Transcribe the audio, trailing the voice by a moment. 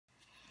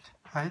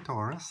Hi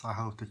Taurus, I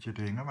hope that you're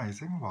doing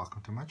amazing.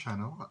 Welcome to my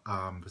channel.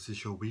 This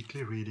is your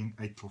weekly reading,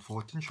 April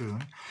 14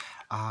 June.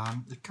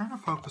 It kind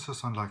of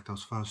focuses on like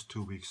those first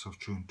 2 weeks of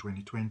June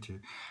 2020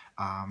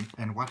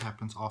 and what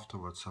happens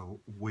afterwards. So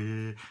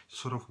where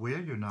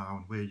you're now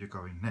and where you're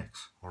going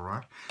next,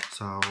 alright?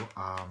 So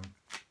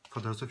for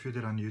those of you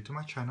that are new to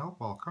my channel,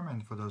 welcome,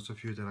 and for those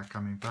of you that are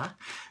coming back,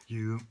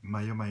 you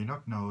may or may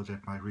not know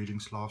that my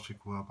readings last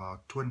week were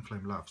about twin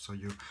flame love, so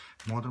you're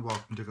more than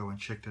welcome to go and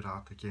check that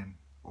out again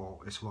or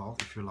as well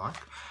if you like,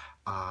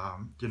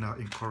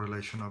 in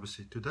correlation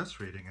obviously to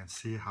this reading, and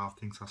see how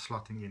things are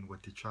slotting in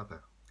with each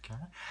other.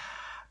 Okay.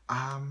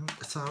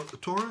 So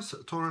Taurus,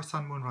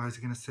 Sun, Moon,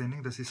 Rising, and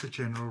Ascending, this is a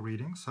general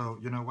reading. So,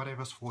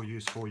 whatever's for you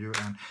is for you,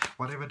 and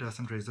whatever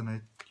doesn't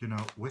resonate,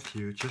 with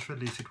you, just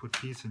release it with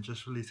peace and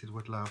just release it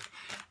with love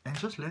and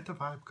just let the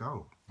vibe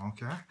go,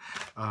 okay?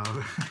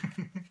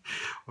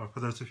 Well, for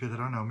those of you that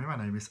don't know me, my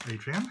name is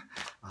Adrian.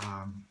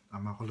 I'm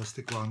a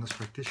holistic wellness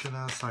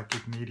practitioner,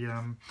 psychic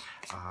medium,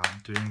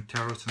 doing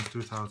tarot since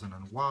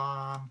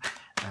 2001,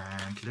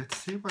 and let's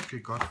see what we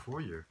got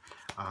for you.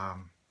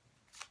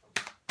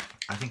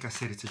 I think I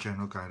said it's a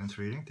general guidance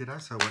reading, did I?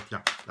 So what?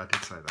 Yeah, I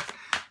did say that.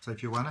 So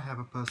if you want to have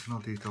a personal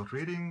detailed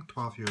reading,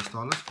 $12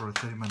 US for a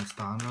 30 minutes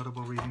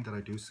downloadable reading that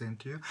I do send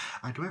to you.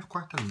 I do have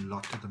quite a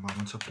lot at the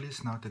moment, so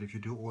please note that if you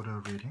do order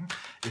a reading,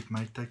 it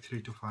may take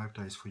 3 to 5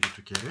 days for you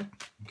to get it.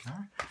 Okay.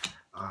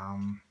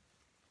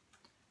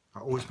 I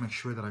always make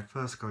sure that I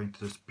first go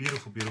into this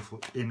beautiful, beautiful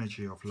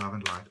energy of love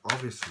and light,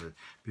 obviously,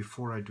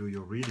 before I do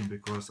your reading,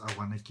 because I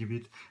want to give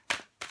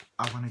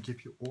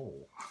you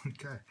all.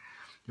 Okay.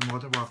 You're more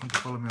than welcome to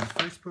follow me on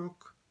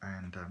Facebook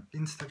and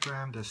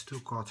Instagram. There's 3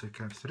 cards that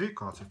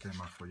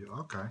came up for you.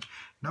 Okay,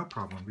 no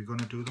problem. We're going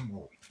to do them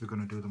all.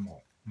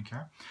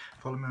 Okay,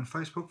 follow me on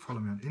Facebook, follow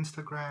me on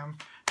Instagram,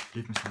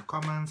 leave me some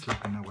comments,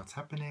 let me know what's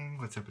happening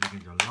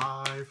in your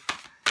life,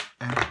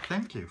 and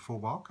thank you for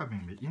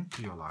welcoming me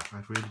into your life.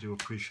 I really do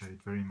appreciate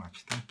it very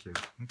much. Thank you.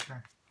 Okay,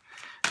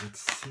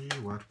 let's see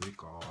what we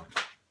got.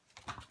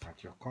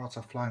 Right, your cards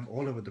are flying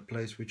all over the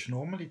place, which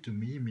normally to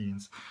me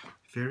means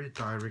very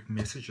direct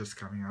messages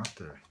coming out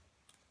there.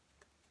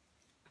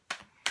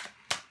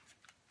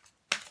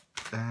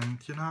 And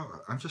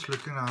I'm just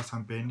looking as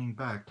I'm bending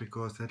back,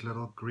 because that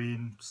little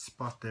green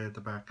spot there at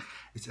the back,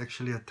 it's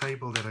actually a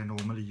table that I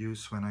normally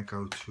use when I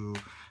go to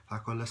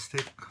like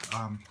holistic,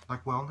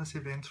 like wellness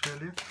events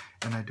really,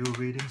 and I do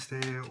readings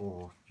there,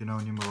 or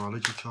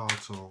numerology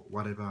charts or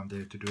whatever I'm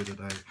there to do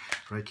today,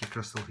 Reiki,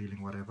 crystal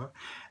healing, whatever.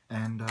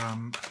 And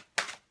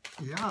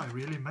yeah, I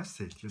really miss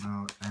it,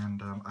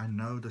 and I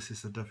know this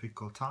is a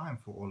difficult time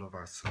for all of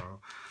us.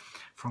 So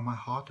from my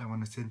heart, I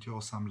want to send you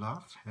all some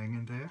love. Hang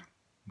in there.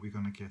 We're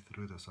going to get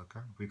through this, okay?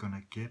 We're going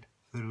to get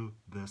through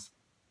this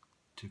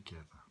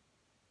together,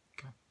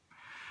 okay?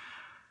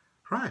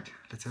 Right,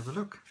 let's have a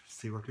look,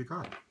 see what we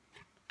got.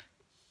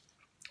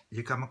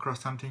 You come across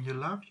something you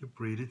love, you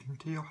breathe it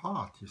into your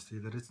heart. You see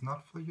that it's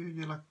not for you,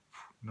 you're like,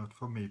 not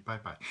for me,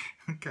 bye-bye.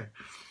 Okay,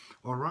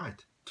 all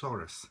right,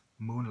 Taurus,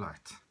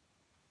 moonlight.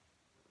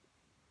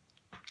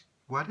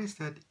 What is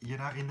that,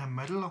 in the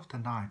middle of the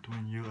night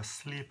when you're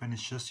asleep and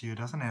it's just you, it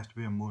doesn't have to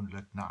be a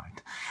moonlit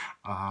night.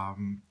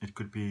 It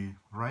could be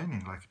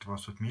raining like it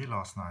was with me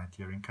last night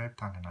here in Cape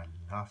Town, and I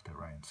love the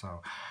rain.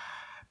 So,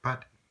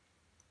 but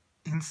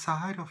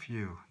inside of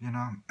you,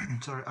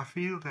 sorry, I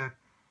feel that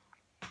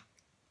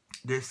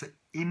there's an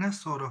inner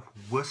sort of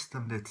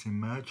wisdom that's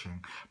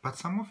emerging, but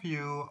some of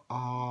you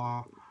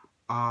are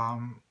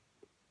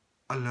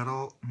a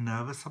little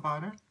nervous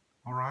about it.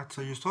 All right,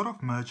 so you're sort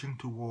of merging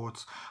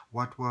towards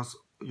what was,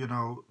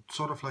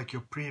 sort of like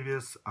your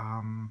previous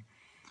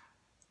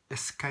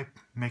escape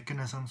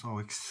mechanisms,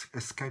 or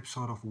escape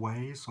sort of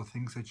ways or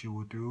things that you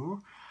would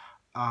do.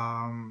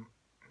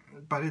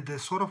 But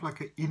there's sort of like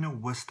an inner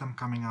wisdom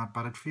coming out,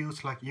 but it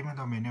feels like even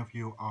though many of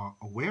you are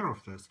aware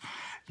of this,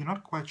 you're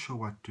not quite sure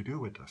what to do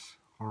with this,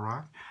 all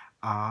right?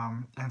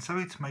 And so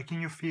it's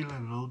making you feel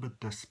a little bit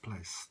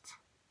displaced.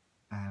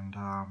 And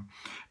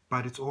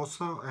but it's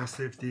also as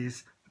if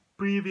these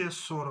previous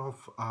sort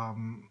of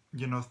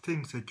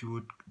things that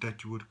you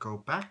would go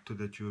back to,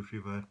 that you would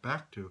revert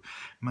back to,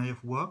 may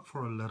have worked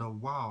for a little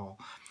while,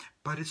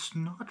 but it's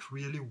not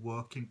really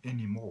working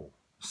anymore.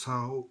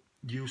 So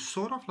you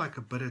sort of like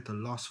a bit at a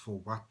loss for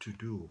what to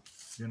do.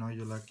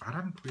 You're like, I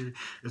don't really,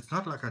 it's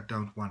not like I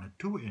don't want to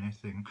do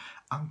anything,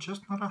 I'm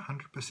just not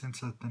 100%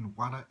 certain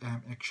what I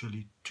am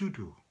actually to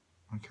do.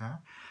 Okay.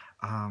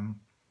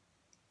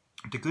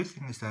 The good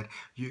thing is that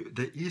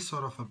there is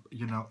sort of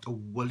a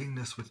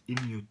willingness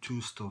within you to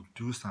still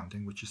do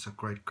something, which is a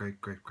great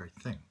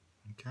thing.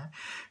 Okay,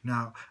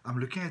 now I'm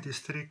looking at these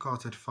 3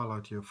 cards that fell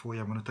out here for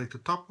you. I'm going to take the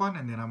top one,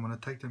 and then I'm going to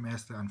take them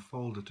as they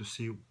unfolded to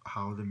see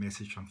how the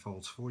message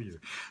unfolds for you.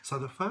 So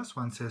the first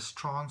one says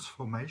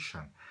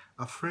transformation.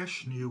 A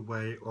fresh new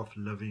way of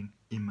living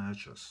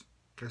emerges.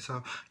 Okay,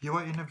 so you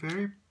are in a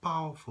very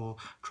powerful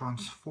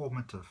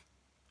transformative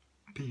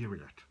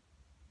period.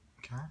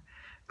 Okay.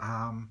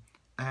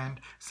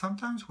 And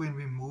sometimes when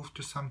we move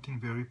to something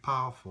very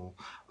powerful,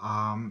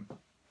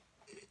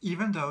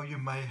 even though you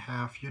may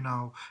have, you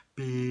know,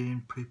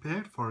 been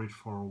prepared for it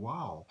for a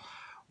while,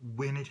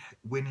 when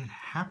it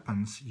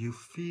happens, you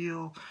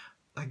feel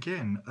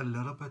again a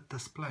little bit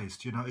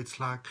displaced. You know, it's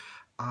like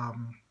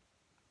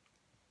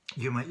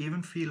you may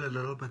even feel a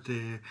little bit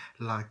there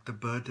like the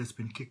bird has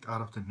been kicked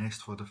out of the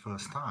nest for the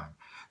first time.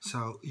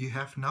 So you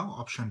have no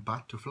option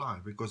but to fly,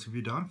 because if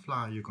you don't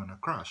fly, you're going to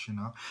crash, you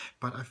know.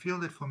 But I feel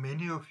that for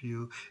many of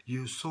you,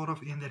 you sort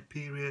of in that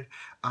period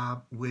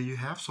where you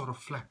have sort of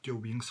flapped your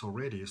wings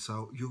already.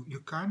 So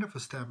you kind of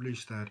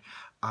establish that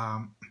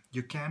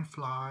you can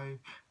fly,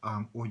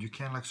 or you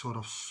can like sort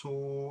of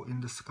soar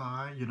in the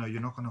sky. You know, you're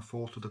not going to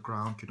fall to the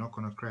ground. You're not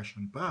going to crash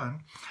and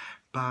burn.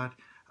 But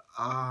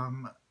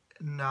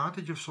now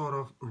that you've sort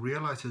of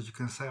realized that you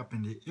can stay up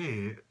in the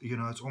air, you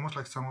know, it's almost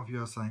like some of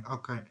you are saying,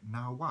 okay,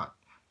 now what?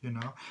 You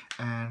know,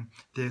 and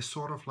there's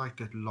sort of like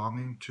that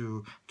longing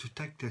to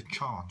take that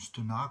chance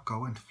to now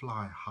go and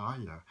fly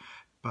higher.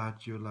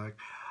 But you're like,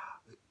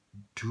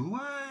 do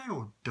I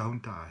or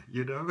don't I?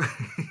 You know?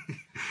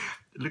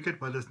 Look at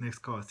what this next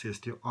card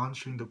says. You're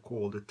answering the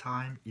call. The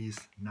time is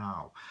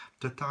now.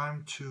 The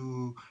time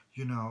to,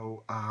 you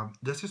know,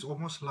 this is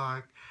almost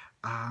like,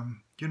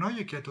 you know,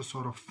 you get a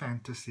sort of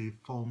fantasy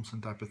films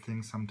and type of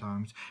things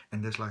sometimes,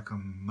 and there's like a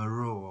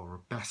mirror or a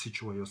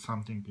passageway or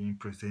something being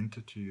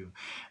presented to you,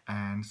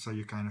 and so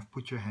you kind of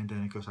put your hand in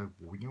and it goes like,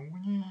 you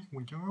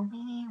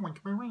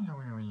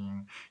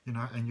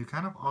know, and you're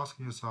kind of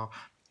asking yourself,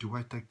 do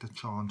I take the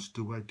chance?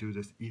 Do I do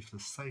this? If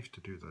it's safe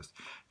to do this,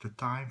 the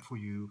time for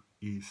you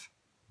is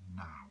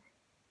now.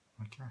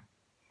 Okay.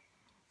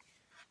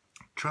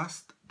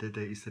 Trust that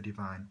there is a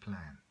divine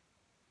plan.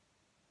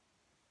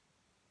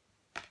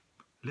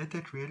 Let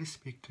that really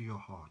speak to your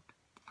heart.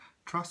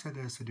 Trust that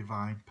there's a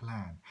divine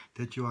plan,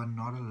 that you are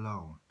not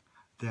alone,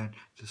 that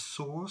the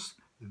source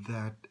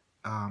that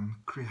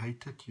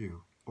created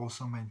you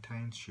also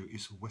maintains you,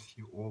 is with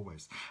you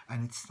always.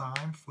 And it's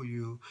time for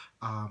you,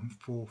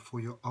 for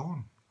your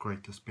own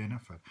greatest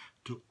benefit,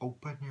 to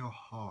open your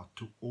heart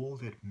to all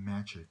that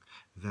magic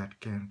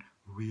that can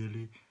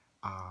really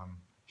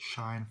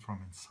shine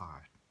from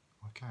inside.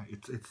 Okay,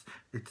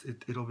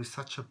 it'll be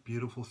such a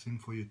beautiful thing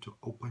for you to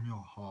open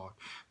your heart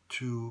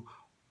to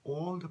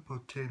all the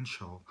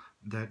potential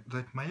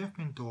that may have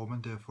been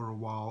dormant there for a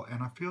while.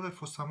 And I feel that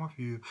for some of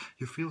you,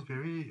 you feel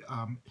very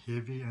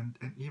heavy and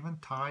even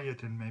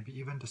tired and maybe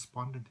even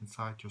despondent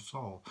inside your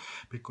soul,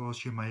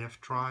 because you may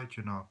have tried,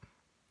 you know,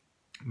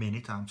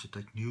 many times to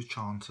take new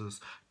chances,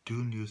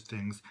 do new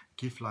things,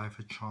 give life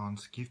a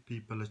chance, give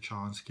people a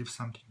chance, give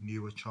something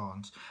new a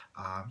chance,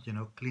 you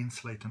know, clean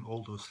slate and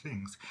all those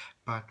things.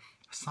 But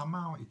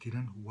somehow it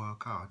didn't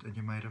work out, and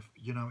you might have,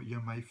 you know, you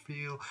may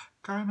feel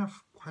kind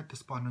of quite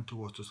despondent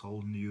towards this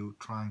whole new,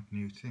 trying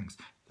new things.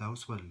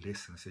 Those were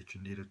lessons that you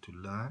needed to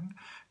learn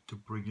to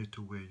bring you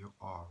to where you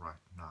are right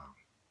now.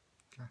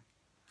 Okay.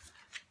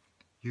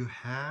 You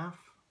have,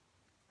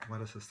 what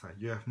does it say?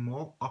 You have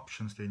more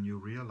options than you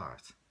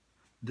realize.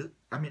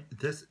 I mean,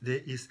 there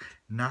is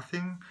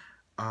nothing,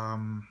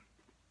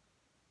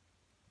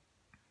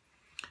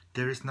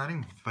 there is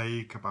nothing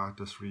vague about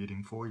this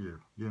reading for you.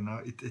 You know,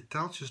 it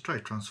tells you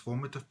straight,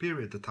 transformative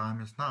period, the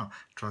time is now.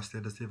 Trust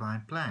that it's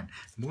divine plan.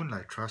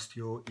 Moonlight, trust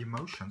your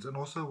emotions. And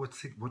also with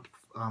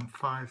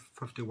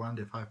 551,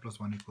 there 5 +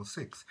 1 =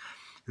 6.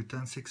 You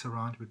turn 6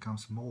 around, it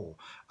becomes more.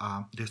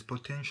 There's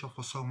potential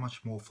for so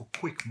much more, for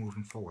quick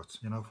moving forwards,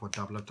 you know, for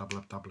double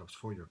ups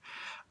for you.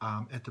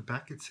 At the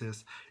back it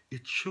says,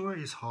 it sure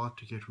is hard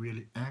to get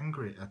really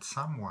angry at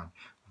someone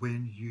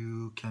when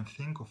you can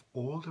think of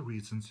all the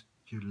reasons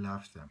you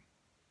love them.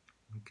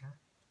 Okay.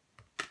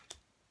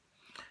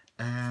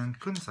 And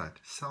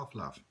Kunzite,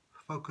 self-love,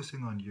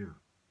 focusing on you.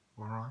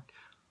 All right.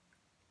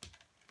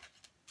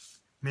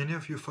 Many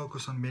of you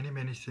focus on many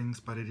things,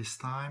 but it is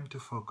time to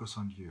focus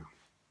on you.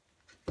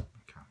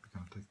 We're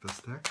going to take this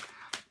deck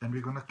and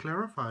we're going to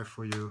clarify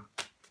for you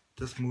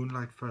this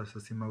moonlight first,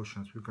 this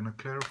emotions. We're going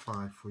to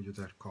clarify for you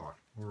that card.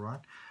 All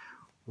right.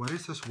 What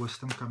is this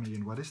wisdom coming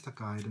in? What is the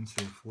guidance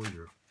there for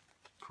you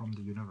from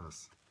the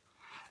universe?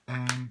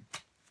 And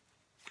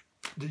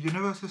the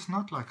universe is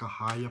not like a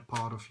higher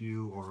part of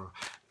you or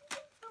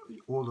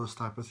all those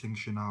type of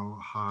things, you know,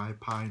 high,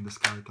 pie in the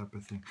sky type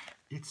of thing.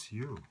 It's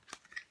you.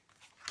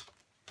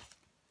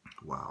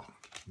 Wow.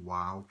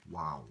 Wow,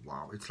 wow,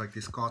 wow. It's like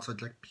these cards are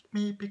like, pick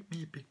me, pick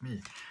me, pick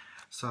me.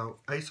 So,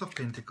 Ace of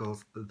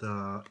Pentacles,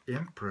 the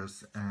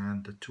Empress,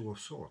 and the Two of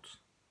Swords.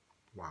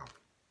 Wow,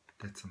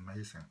 that's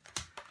amazing.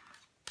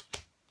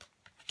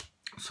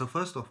 So,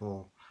 first of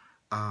all,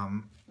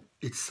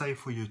 it's safe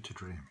for you to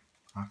dream.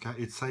 Okay,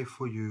 it's safe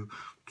for you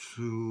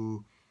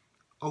to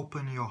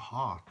open your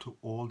heart to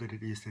all that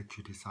it is that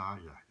you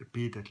desire,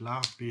 be that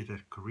love, be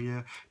that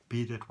career,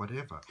 be that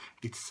whatever.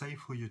 It's safe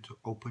for you to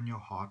open your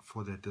heart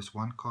for that. There's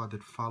one card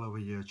that fell over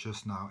here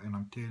just now, and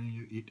I'm telling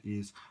you, it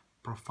is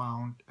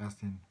profound,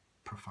 as in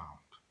profound.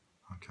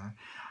 Okay.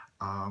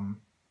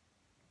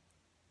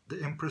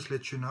 The Empress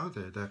lets you know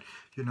there that,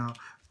 you know,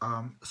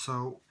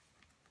 so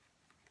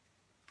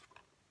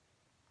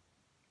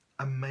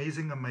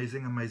amazing,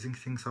 amazing, amazing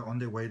things are on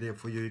their way there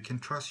for you. You can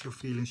trust your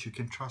feelings. You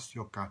can trust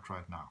your gut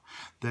right now.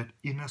 That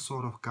inner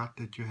sort of gut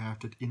that you have,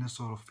 that inner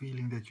sort of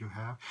feeling that you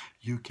have,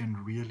 you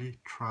can really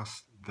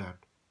trust that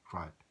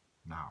right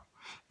now.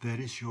 That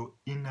is your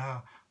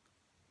inner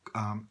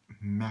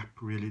map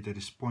really that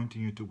is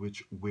pointing you to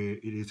where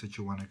it is that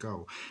you want to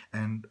go.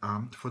 And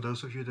for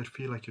those of you that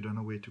feel like you don't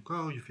know where to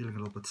go, you're feeling a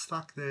little bit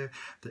stuck there,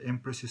 the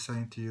Empress is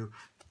saying to you,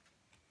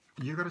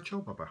 you gotta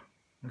chill, Baba.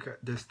 Okay,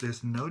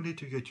 there's no need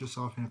to get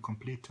yourself in a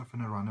complete tough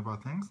and a run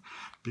about things,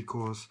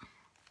 because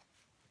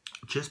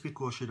just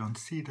because you don't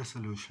see the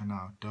solution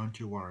now, don't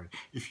you worry.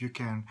 If you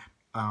can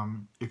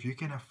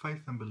have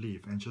faith and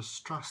belief and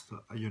just trust,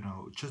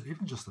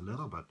 just a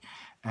little bit,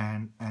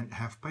 and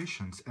have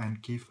patience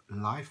and give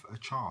life a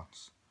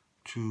chance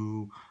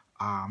to.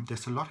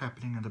 There's a lot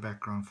happening in the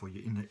background for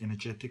you in the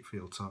energetic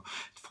field. So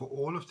for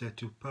all of that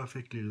to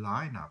perfectly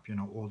line up,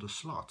 all the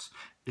slots,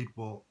 it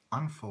will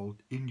unfold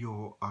in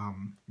your,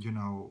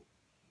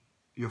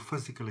 your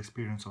physical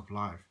experience of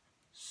life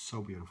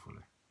so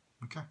beautifully.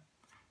 Okay?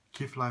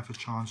 Give life a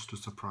chance to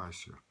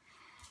surprise you.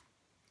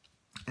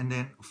 And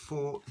then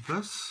for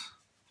this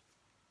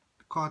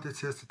card that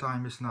says the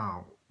time is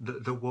now,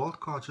 the World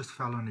card just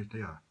fell on it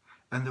there.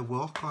 And the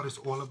World card is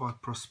all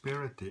about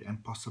prosperity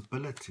and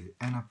possibility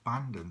and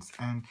abundance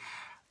and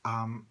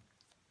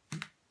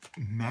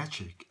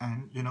magic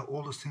and,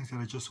 all those things that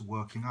are just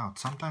working out,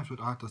 sometimes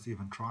without us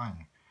even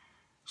trying.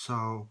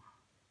 So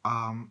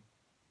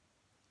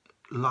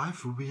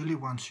life really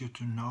wants you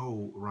to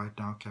know right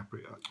now,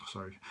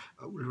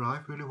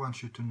 life really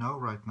wants you to know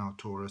right now,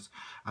 Taurus.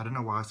 I don't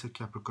know why I said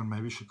Capricorn.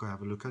 Maybe you should go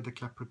have a look at the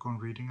Capricorn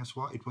reading as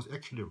well. It was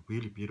actually a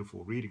really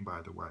beautiful reading,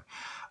 by the way.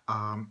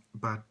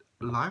 But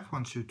life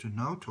wants you to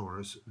know,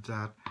 Taurus,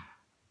 that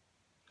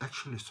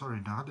actually,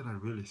 now that I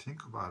really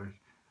think about it,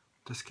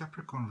 this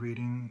Capricorn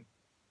reading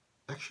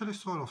actually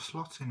sort of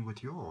slots in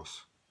with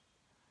yours.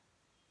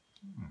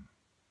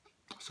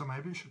 So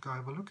maybe you should go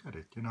have a look at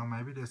it.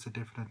 Maybe there's a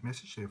definite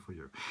message there for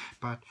you.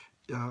 But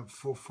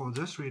for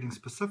this reading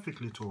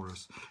specifically,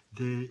 Taurus,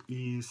 there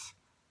is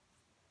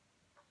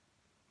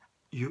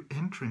you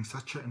entering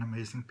such an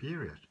amazing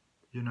period,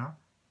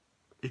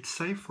 It's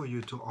safe for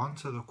you to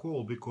answer the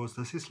call, because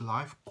this is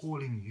life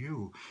calling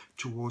you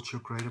towards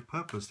your greater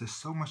purpose. There's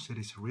so much that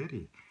is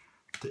ready.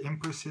 The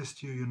Empress says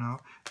to you,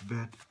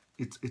 that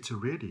it's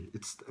ready.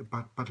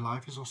 But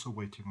life is also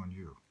waiting on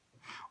you.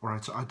 All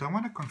right, so I don't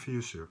want to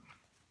confuse you.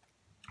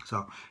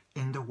 So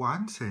in the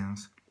one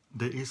sense,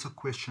 there is a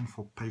question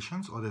for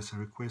patience, or there's a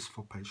request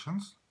for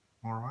patience.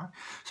 All right.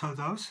 So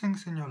those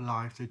things in your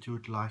life that you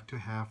would like to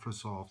have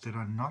resolved that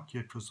are not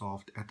yet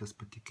resolved at this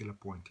particular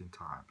point in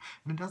time.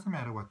 And it doesn't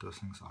matter what those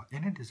things are.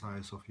 Any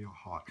desires of your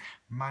heart,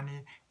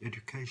 money,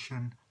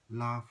 education,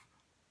 love,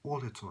 all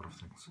that sort of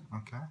things.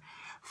 Okay.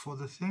 For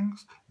the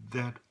things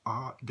that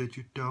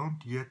you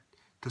don't yet,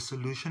 the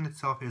solution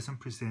itself hasn't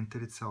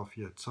presented itself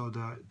yet. So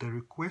the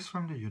request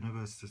from the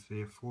universe is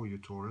there for you,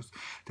 Taurus,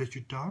 that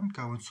you don't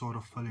go and sort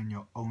of fill in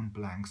your own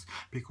blanks.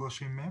 Because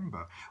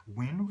remember,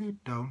 when we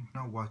don't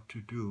know what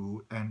to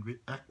do and we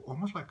act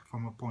almost like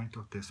from a point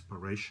of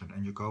desperation,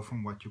 and you go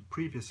from what you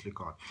previously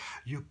got,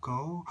 you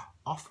go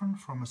often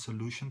from a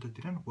solution that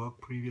didn't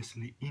work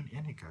previously in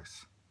any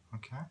case.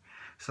 Okay,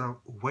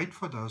 so wait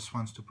for those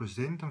ones to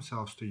present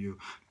themselves to you.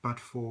 But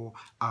for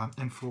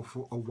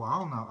a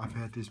while now, I've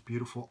had these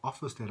beautiful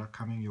offers that are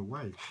coming your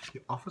way.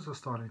 The offers are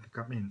starting to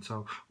come in.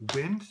 So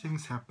when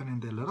things happen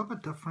and they're a little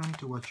bit different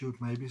to what you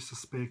would maybe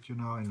suspect,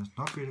 and it's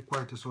not really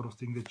quite the sort of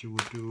thing that you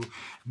would do,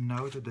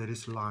 know that there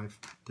is life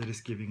that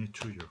is giving it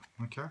to you.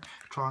 Okay,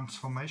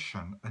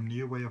 transformation, a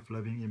new way of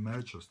living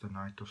emerges. The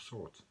Knight of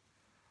Swords.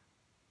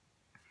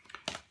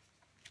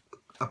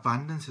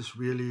 Abundance is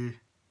really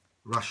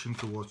rushing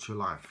towards your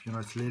life.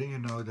 It's letting you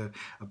know that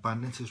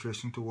abundance is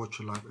rushing towards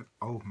your life. And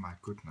oh my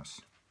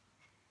goodness,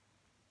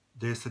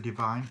 there's a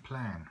divine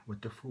plan with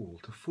the Fool.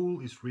 The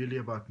Fool is really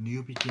about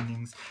new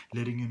beginnings,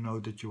 letting you know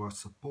that you are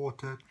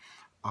supported,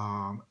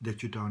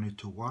 that you don't need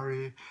to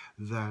worry,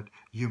 that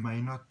you may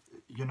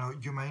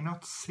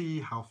not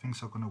see how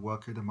things are going to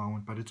work at the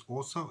moment, but it's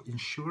also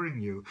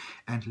ensuring you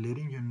and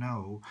letting you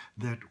know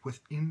that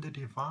within the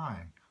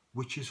divine,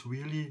 which is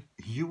really,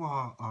 you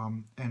are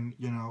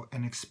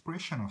an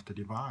expression of the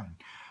divine.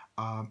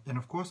 And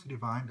of course, the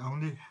divine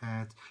only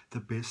has the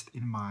best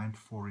in mind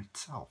for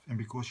itself. And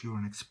because you're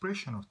an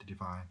expression of the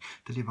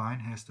divine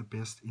has the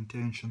best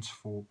intentions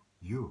for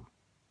you.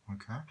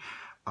 Okay?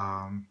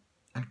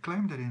 And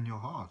claim that in your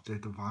heart,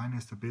 that divine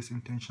has the best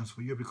intentions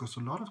for you. Because a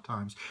lot of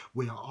times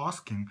we are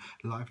asking,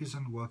 life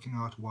isn't working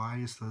out. Why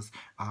is this?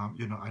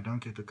 I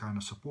don't get the kind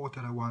of support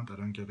that I want. I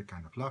don't get the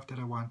kind of love that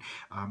I want.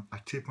 I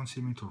keep on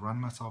seeming to run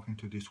myself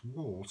into these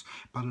walls.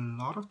 But a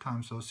lot of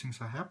times those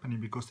things are happening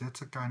because that's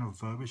the kind of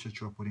verbiage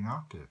that you're putting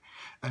out there.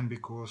 And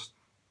because,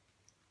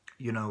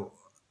 and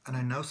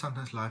I know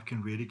sometimes life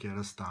can really get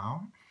us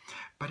down.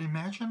 But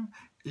imagine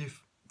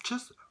if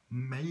just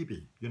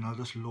maybe,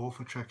 this law of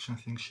attraction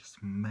thing, just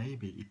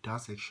maybe it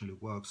does actually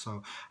work.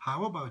 So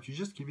how about you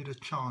just give it a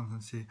chance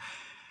and say,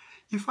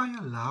 if I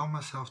allow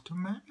myself to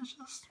maybe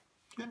just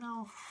you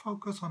know,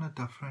 focus on a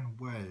different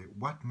way.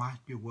 What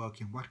might be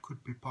working? What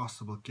could be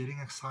possible? Getting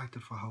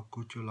excited for how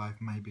good your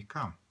life may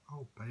become.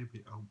 Oh,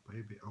 baby, oh,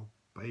 baby, oh,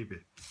 baby.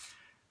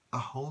 A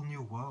whole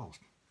new world.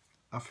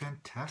 A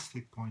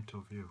fantastic point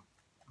of view.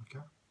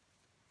 Okay?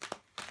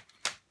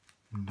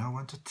 No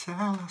one to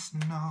tell us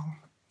no,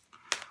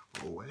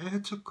 or where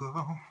to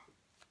go.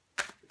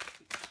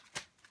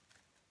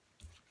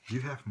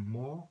 You have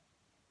more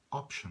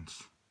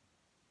options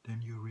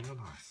than you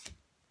realize.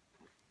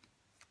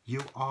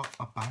 You are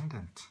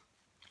abundant.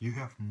 You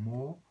have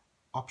more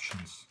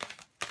options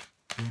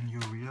than you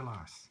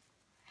realize.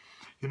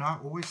 You know, I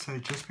always say,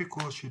 just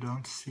because you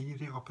don't see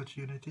the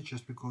opportunity,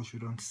 just because you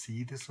don't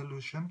see the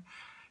solution,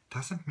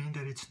 doesn't mean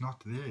that it's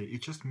not there.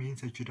 It just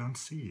means that you don't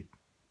see it.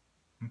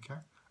 Okay?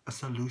 A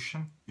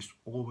solution is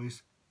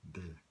always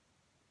there.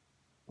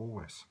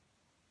 Always.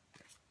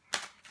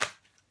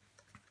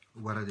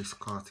 What are these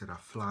cards that are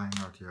flying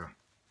out here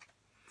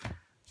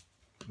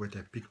with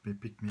their pick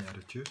me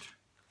attitude?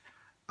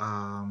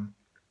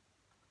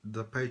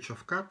 The Page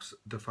of Cups,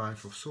 the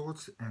Five of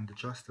Swords, and the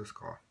Justice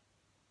card.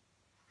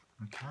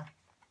 Okay?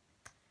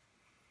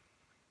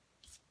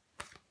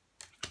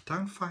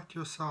 Don't fight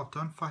yourself.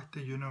 Don't fight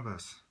the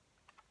universe.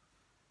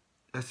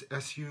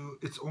 As you,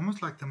 it's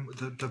almost like I'm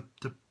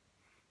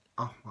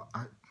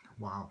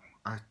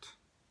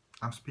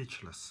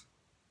speechless.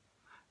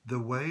 The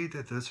way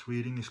that this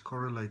reading is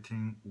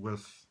correlating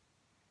with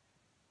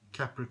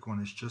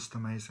Capricorn is just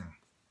amazing.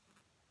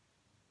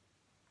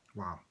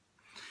 Wow.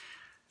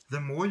 The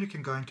more you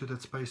can go into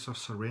that space of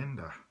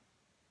surrender,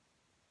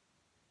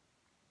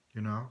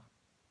 you know,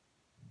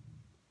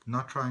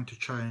 not trying to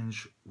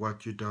change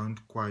what you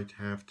don't quite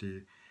have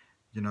the,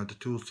 you know, the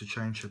tools to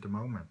change at the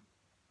moment.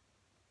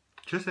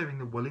 Just having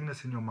the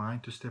willingness in your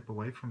mind to step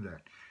away from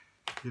that,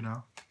 you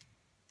know,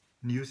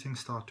 new things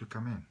start to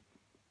come in.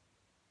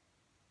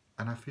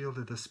 And I feel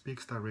that this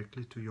speaks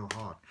directly to your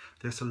heart.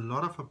 There's a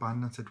lot of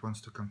abundance that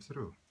wants to come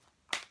through.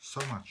 So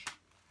much.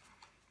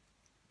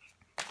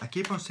 I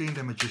keep on seeing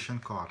the Magician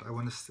card.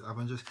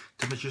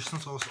 The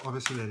Magician's also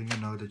obviously letting you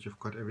know that you've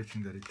got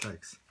everything that it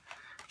takes.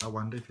 I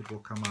wonder if it will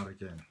come out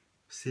again.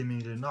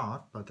 Seemingly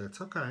not, but that's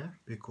okay,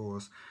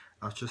 because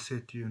I've just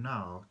said to you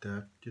now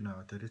that, you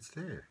know, that it's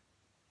there.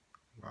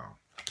 Wow.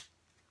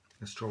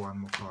 Let's draw one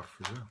more card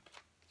for you.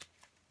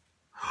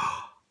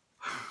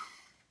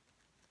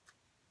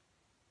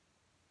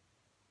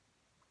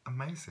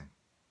 Amazing.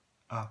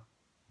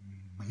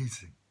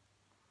 Amazing.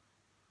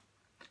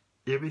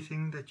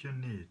 Everything that you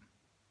need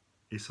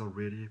is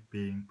already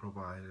being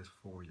provided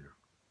for you.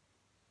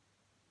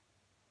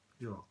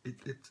 You know,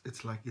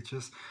 it's like it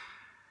just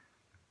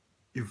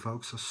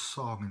evokes a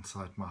song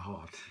inside my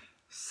heart.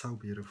 So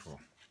beautiful.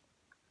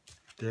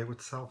 There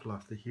with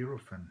self-love, the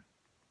Hierophant.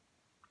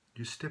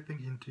 You're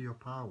stepping into your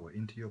power,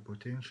 into your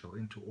potential,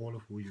 into all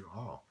of who you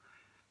are.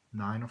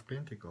 Nine of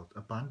Pentacles,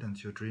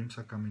 abundance, your dreams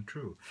are coming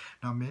true.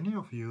 Now, many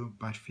of you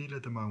might feel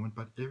at the moment,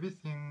 but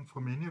everything, for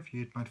many of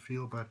you, it might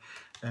feel, but,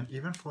 and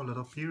even for a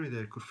little period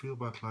there, it could feel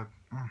but like,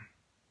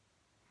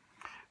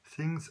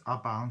 things are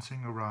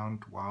bouncing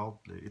around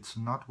wildly. It's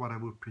not what I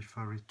would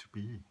prefer it to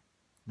be.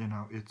 You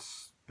know,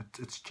 it's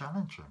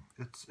challenging.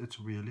 It's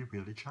really,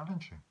 really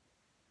challenging.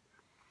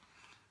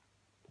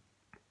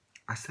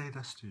 I say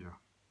this to you.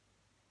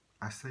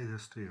 I say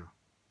this to you.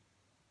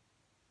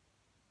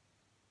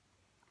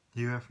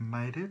 You have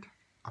made it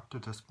up to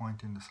this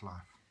point in this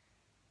life.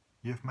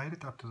 You have made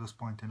it up to this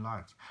point in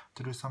life.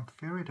 Through some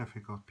very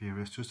difficult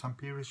periods, through some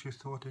periods you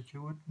thought that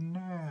you would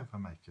never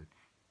make it.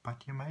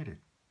 But you made it.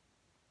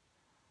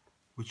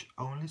 Which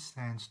only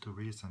stands to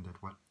reason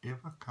that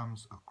whatever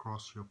comes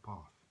across your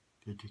path,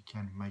 that you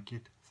can make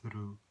it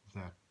through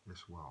that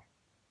as well.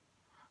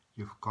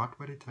 You've got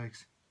what it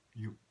takes.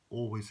 You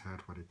always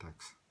had what it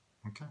takes.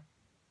 Okay?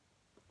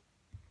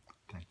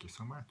 Thank you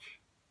so much.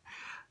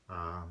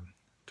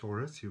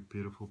 Taurus, you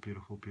beautiful,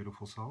 beautiful,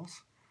 beautiful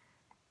souls.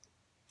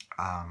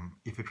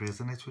 If it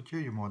resonates with you,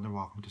 you're more than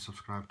welcome to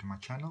subscribe to my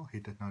channel.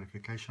 Hit that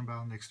notification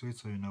bell next to it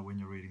so you know when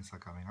your readings are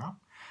coming up.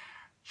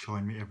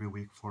 Join me every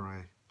week for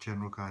a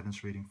general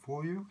guidance reading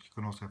for you. You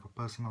can also have a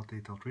personal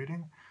detailed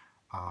reading.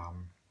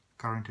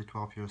 Currently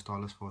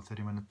 $12 for a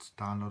 30 minutes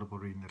downloadable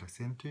reading that I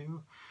send to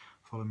you.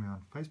 Follow me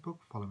on Facebook,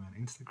 follow me on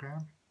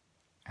Instagram,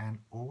 and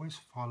always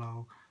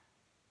follow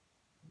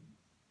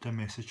the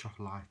message of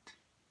light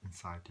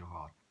inside your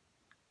heart.